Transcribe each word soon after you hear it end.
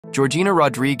Georgina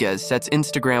Rodriguez sets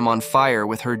Instagram on fire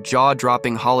with her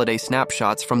jaw-dropping holiday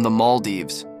snapshots from the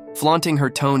Maldives. Flaunting her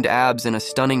toned abs in a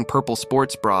stunning purple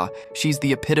sports bra, she's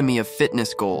the epitome of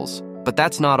fitness goals. But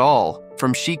that's not all.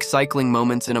 From chic cycling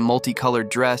moments in a multicolored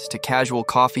dress to casual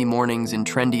coffee mornings in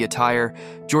trendy attire,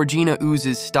 Georgina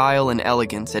oozes style and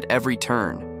elegance at every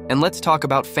turn. And let's talk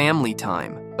about family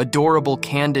time. Adorable,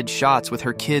 candid shots with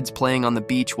her kids playing on the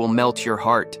beach will melt your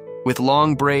heart. With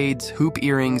long braids, hoop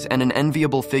earrings, and an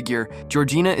enviable figure,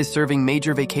 Georgina is serving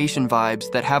major vacation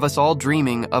vibes that have us all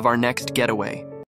dreaming of our next getaway.